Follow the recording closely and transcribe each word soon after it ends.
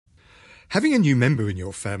Having a new member in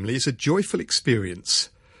your family is a joyful experience,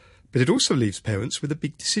 but it also leaves parents with a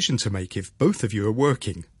big decision to make if both of you are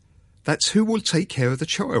working. That's who will take care of the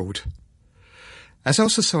child. As our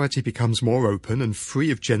society becomes more open and free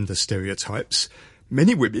of gender stereotypes,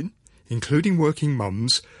 many women, including working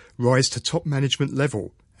mums, rise to top management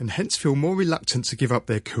level and hence feel more reluctant to give up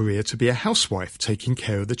their career to be a housewife taking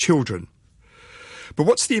care of the children. But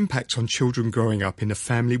what's the impact on children growing up in a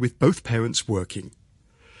family with both parents working?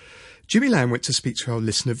 Jimmy Lam went to speak to our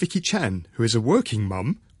listener Vicky Chan, who is a working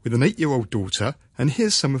mum with an 8-year-old daughter, and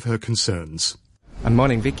here's some of her concerns.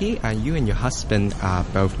 Morning, Vicky. You and your husband are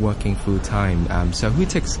both working full-time. So who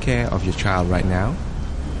takes care of your child right now?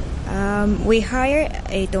 We hire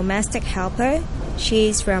a domestic helper.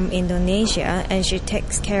 She's from Indonesia and she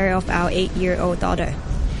takes care of our 8-year-old daughter.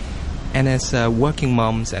 And as working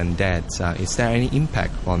moms and dads, is there any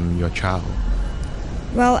impact on your child?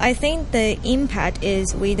 Well, I think the impact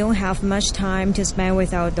is we don't have much time to spend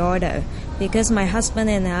with our daughter because my husband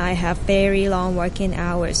and I have very long working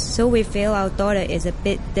hours, so we feel our daughter is a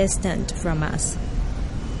bit distant from us.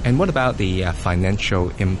 And what about the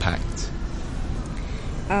financial impact?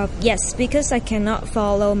 Yes, because I cannot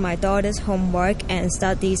follow my daughter's homework and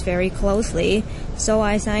studies very closely, so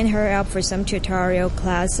I signed her up for some tutorial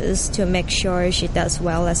classes to make sure she does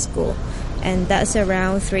well at school. And that's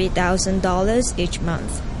around $3,000 each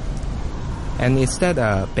month. And is that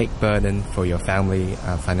a big burden for your family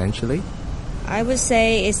financially? I would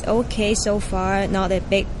say it's okay so far, not a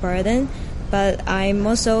big burden, but I'm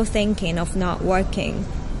also thinking of not working.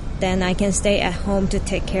 Then I can stay at home to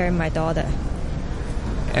take care of my daughter.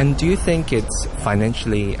 And do you think it's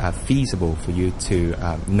financially feasible for you to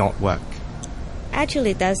not work?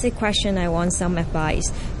 Actually, that's a question I want some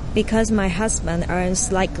advice. Because my husband earns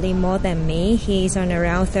slightly more than me, he's on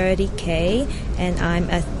around 30K and I'm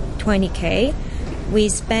at 20K. We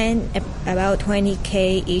spend about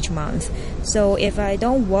 20K each month. So if I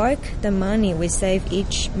don't work, the money we save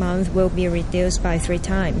each month will be reduced by 3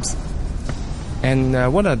 times. And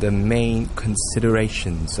what are the main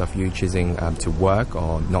considerations of you choosing to work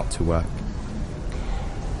or not to work?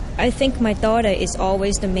 I think my daughter is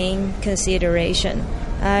always the main consideration.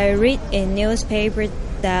 I read in newspaper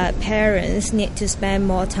that parents need to spend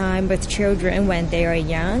more time with children when they are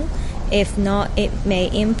young. If not, it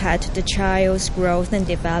may impact the child's growth and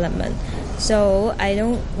development. So I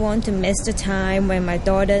don't want to miss the time when my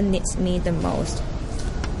daughter needs me the most.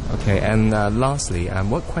 Okay, and lastly,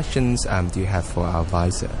 what questions do you have for our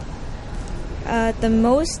advisor? The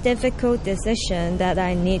most difficult decision that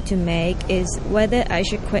I need to make is whether I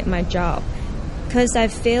should quit my job. Because I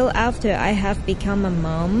feel after I have become a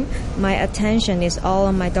mom, my attention is all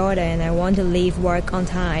on my daughter and I want to leave work on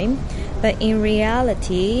time. But in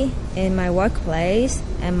reality, in my workplace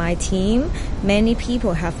and my team, many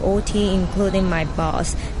people have OT, including my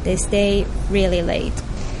boss. They stay really late.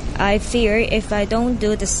 I fear if I don't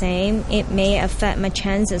do the same, it may affect my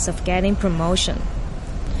chances of getting promotion.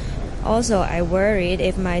 Also, I worried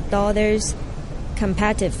if my daughter's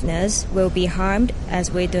competitiveness will be harmed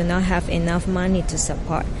as we do not have enough money to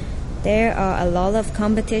support. There are a lot of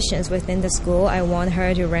competitions within the school. I want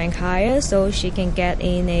her to rank higher so she can get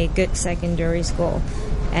in a good secondary school.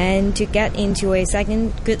 And to get into a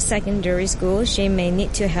good secondary school, she may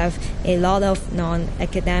need to have a lot of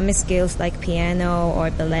non-academic skills like piano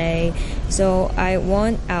or ballet. So I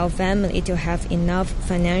want our family to have enough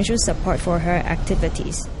financial support for her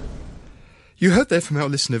activities. You heard there from our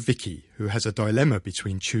listener Vicky, who has a dilemma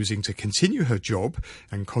between choosing to continue her job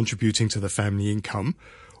and contributing to the family income,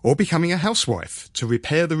 or becoming a housewife to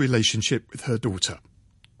repair the relationship with her daughter.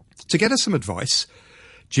 To get her some advice,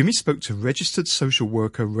 Jimmy spoke to registered social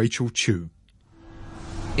worker Rachel Chiu.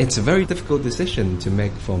 It's a very difficult decision to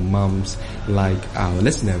make for mums like our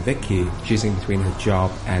listener Vicky, choosing between her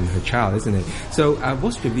job and her child, isn't it? So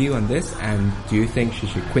what's your view on this, and do you think she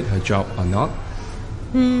should quit her job or not?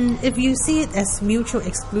 If you see it as mutually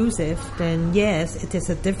exclusive, then yes, it is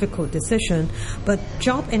a difficult decision. But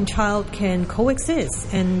job and child can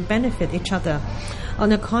coexist and benefit each other. On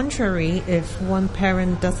the contrary, if one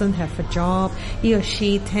parent doesn't have a job, he or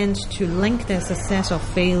she tends to link their success or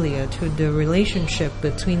failure to the relationship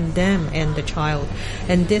between them and the child.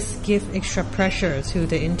 And this gives extra pressure to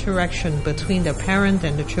the interaction between the parent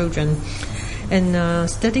and the children. And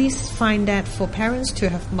studies find that for parents to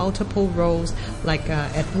have multiple roles, like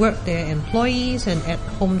at work they're employees and at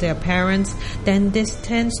home they're parents, then this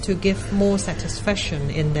tends to give more satisfaction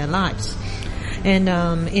in their lives. And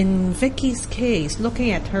in Vicky's case,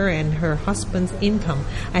 looking at her and her husband's income,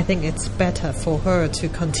 I think it's better for her to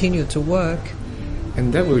continue to work.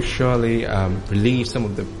 And that will surely relieve some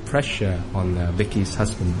of the pressure on Vicky's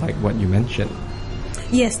husband, like what you mentioned.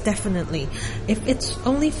 Yes, definitely. If it's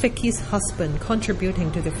only Vicky's husband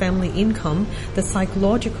contributing to the family income, the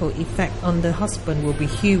psychological effect on the husband will be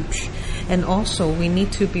huge. And also, we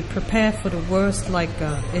need to be prepared for the worst, like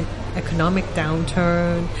economic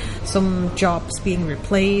downturn, some jobs being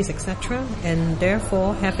replaced, etc. And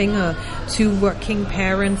therefore, having a two working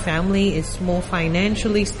parent family is more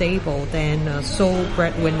financially stable than a sole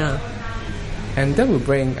breadwinner. And that will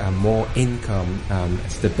bring more income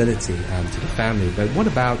stability to the family. But what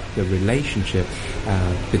about the relationship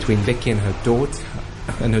between Vicky and her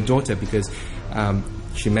daughter? Because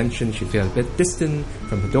she mentioned she feels a bit distant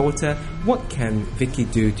from her daughter. What can Vicky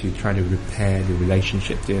do to try to repair the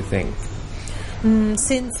relationship, do you think?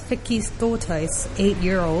 Since Vicky's daughter is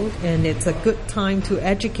 8-year-old, and it's a good time to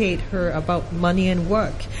educate her about money and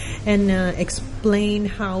work, and explain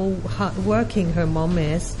how hardworking her mom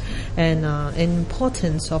is, and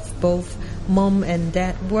importance of both mom and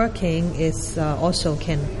dad working is also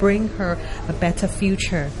can bring her a better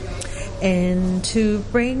future. And to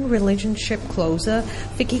bring relationship closer,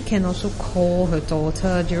 Vicky can also call her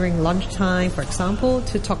daughter during lunchtime, for example,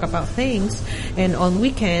 to talk about things. And on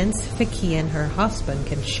weekends, Vicky and her husband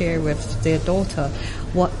can share with their daughter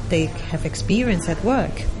what they have experienced at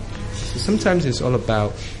work. Sometimes it's all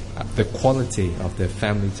about the quality of the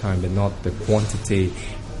family time, but not the quantity,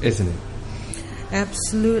 isn't it?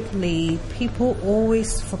 Absolutely. People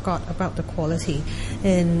always forgot about the quality.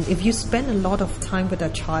 And if you spend a lot of time with a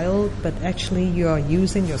child, but actually you are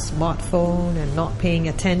using your smartphone and not paying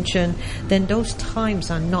attention, then those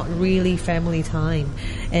times are not really family time.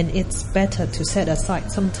 And it's better to set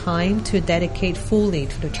aside some time to dedicate fully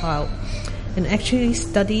to the child. And actually,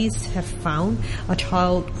 studies have found a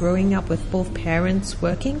child growing up with both parents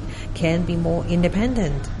working can be more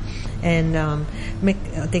independent. And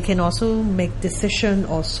they can also make decisions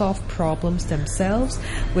or solve problems themselves,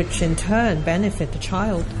 which in turn benefit the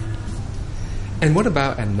child. And what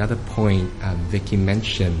about another point Vicky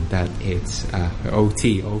mentioned, that it's her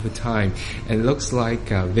OT, overtime. And it looks like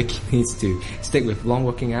Vicky needs to stick with long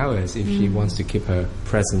working hours if she wants to keep her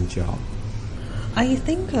present job. I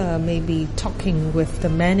think maybe talking with the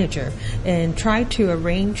manager and try to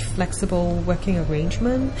arrange flexible working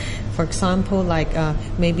arrangement. For example, like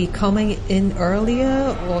maybe coming in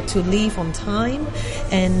earlier or to leave on time,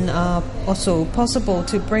 and also possible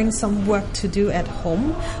to bring some work to do at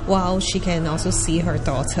home while she can also see her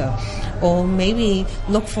daughter. Or maybe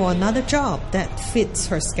look for another job that fits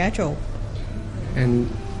her schedule. And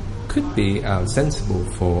could be sensible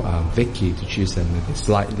for Vicky to choose a maybe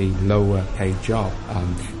slightly lower paid job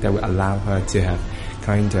that will allow her to have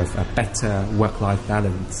kind of a better work-life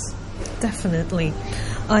balance. Definitely.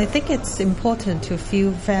 I think it's important to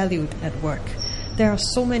feel valued at work. There are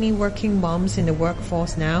so many working moms in the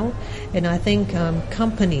workforce now, and I think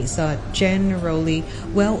companies are generally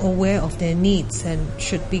well aware of their needs and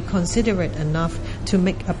should be considerate enough to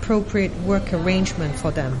make appropriate work arrangement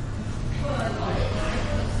for them.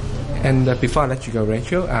 And before I let you go,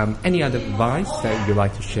 Rachel, any other advice that you'd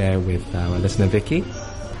like to share with our listener, Vicky?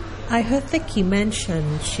 I heard Vicky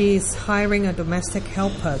mention she's hiring a domestic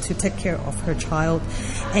helper to take care of her child.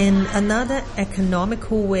 And another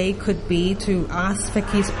economical way could be to ask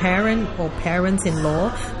Vicky's parent or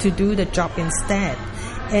parents-in-law to do the job instead.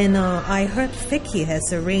 And I heard Vicky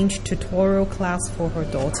has arranged tutorial class for her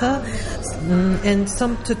daughter, and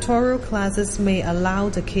some tutorial classes may allow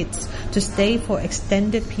the kids to stay for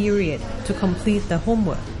extended period to complete the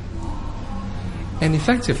homework. And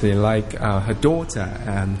effectively, like her daughter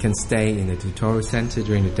can stay in the tutorial center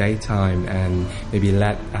during the daytime and maybe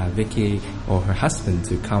let Vicky or her husband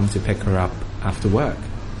to come to pick her up after work.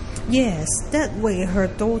 Yes, that way her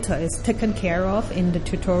daughter is taken care of in the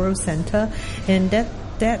tutorial center, and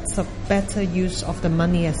that's a better use of the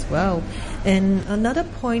money as well. And another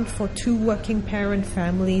point for two working parent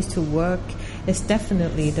families to work is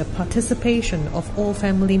definitely the participation of all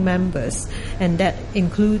family members, and that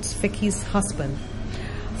includes Vicky's husband.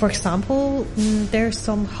 For example, there's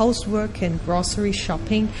some housework and grocery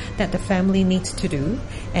shopping that the family needs to do,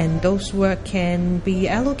 and those work can be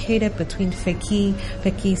allocated between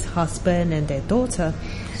Vicky's husband and their daughter.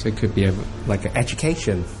 So it could be like an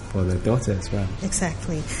education for the daughter as well.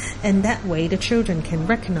 Exactly. And that way the children can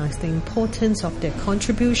recognize the importance of their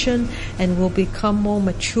contribution and will become more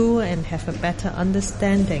mature and have a better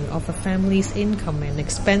understanding of a family's income and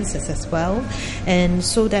expenses as well. And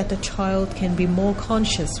so that the child can be more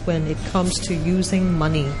conscious when it comes to using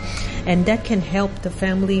money. And that can help the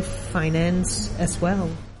family finance as well.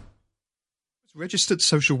 Registered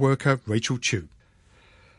social worker Rachel Chiu.